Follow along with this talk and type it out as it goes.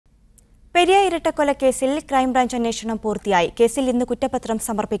Periya ഇരട്ടക്കൊലക്കേസിൽ crime branch അന്വേഷണം പൂർത്തിയായി. കേസിൽ ഇന്ന് കുറ്റപത്രം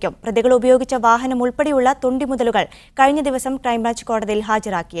സമർപ്പിക്കും. പ്രതികൾ ഉപയോഗിച്ച വാഹനം ഉൾപ്പെടെയുള്ള തൊണ്ടിമുതലുകൾ കഴിഞ്ഞ ദിവസം ക്രൈംബ്രാഞ്ച് കോടതിയിൽ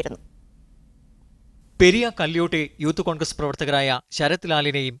ഹാജരാക്കിയിരുന്നു. പെരിയ കല്യോട്ടെ യൂത്ത് കോൺഗ്രസ് പ്രവർത്തകരായ ശരത്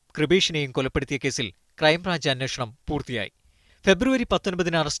ലാലിനെയും കൃപേഷിനെയും കൊലപ്പെടുത്തിയ കേസിൽ ക്രൈംബ്രാഞ്ച് അന്വേഷണം പൂർത്തിയായി. ഫെബ്രുവരി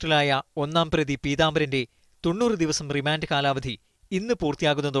 19 അറസ്റ്റിലായ ഒന്നാം പ്രതി പീതാംബരന്റെ 90 ദിവസം റിമാൻഡ് കാലാവധി ഇന്ന്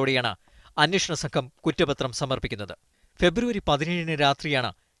പൂർത്തിയാകുന്നതോടെയാണ് അന്വേഷണ സംഘം കുറ്റപത്രം സമർപ്പിക്കുന്നത്. ഫെബ്രുവരി 17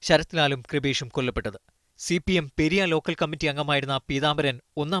 രാത്രിയാണ് ശരത് ലാലും കൃപേഷും കൊല്ലപ്പെട്ടത്. CPM പെരിയ ലോക്കൽ കമ്മിറ്റി അംഗമായിരുന്ന പീതാംബരൻ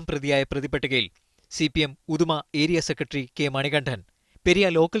ഒന്നാം പ്രതിയായ പ്രതിപട്ടികയിൽ CPM Uduma area secretary K. Manikandan, Periya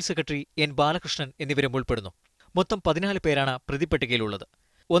local secretary N. Balakrishnan എന്നിവരും ഉൾപ്പെടുന്നു. മൊത്തം 14 പേരാണ് പ്രതിപട്ടികയിലുള്ളത്.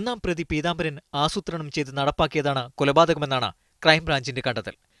 ഒന്നാം പ്രതി പീതാംബരൻ ആസൂത്രണം ചെയ്ത് നടപ്പാക്കിയതാണ് കൊലപാതകമെന്നാണ് ക്രൈംബ്രാഞ്ചിന്റെ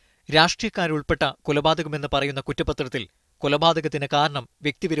കണ്ടെത്തൽ. രാഷ്ട്രീയക്കാരുൾപ്പെട്ട കൊലപാതകമെന്ന് പറയുന്ന കുറ്റപത്രത്തിൽ കൊലപാതകത്തിന് കാരണം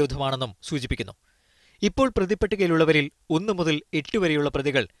വ്യക്തിവിരോധമാണെന്നും സൂചിപ്പിക്കുന്നു. ഇപ്പോൾ പ്രതിപട്ടികയിലുള്ളവരിൽ 1 മുതൽ 8 വരെയുള്ള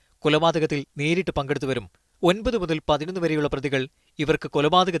പ്രതികൾ കൊലപാതകത്തിൽ നേരിട്ട് പങ്കെടുത്തുവരും. 9 മുതൽ 11 വരെയുള്ള പ്രതികൾ ഇവർക്ക്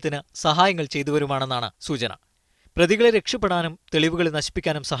കൊലപാതകത്തിന് സഹായങ്ങൾ ചെയ്തുവരുമാണെന്നാണ് സൂചന. പ്രതികളെ രക്ഷപ്പെടാനും തെളിവുകൾ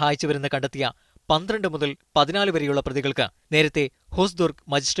നശിപ്പിക്കാനും സഹായിച്ചുവരെന്ന് കണ്ടെത്തിയ 12 മുതൽ 14 വരെയുള്ള പ്രതികൾക്ക് നേരത്തെ ഹോസ്ദുർഗ്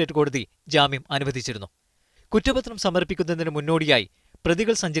മജിസ്ട്രേറ്റ് കോടതി ജാമ്യം അനുവദിച്ചിരുന്നു. കുറ്റപത്രം സമർപ്പിക്കുന്നതിന് മുന്നോടിയായി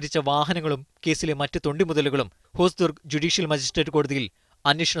പ്രതികൾ സഞ്ചരിച്ച വാഹനങ്ങളും കേസിലെ മറ്റ് തൊണ്ടിമുതലുകളും ഹോസ്ദുർഗ് ജുഡീഷ്യൽ മജിസ്ട്രേറ്റ് കോടതിയിൽ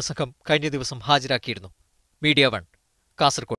അന്വേഷണ സംഘം കഴിഞ്ഞ ദിവസം ഹാജരാക്കിയിരുന്നു. MediaOne, കാസർഗോഡ്.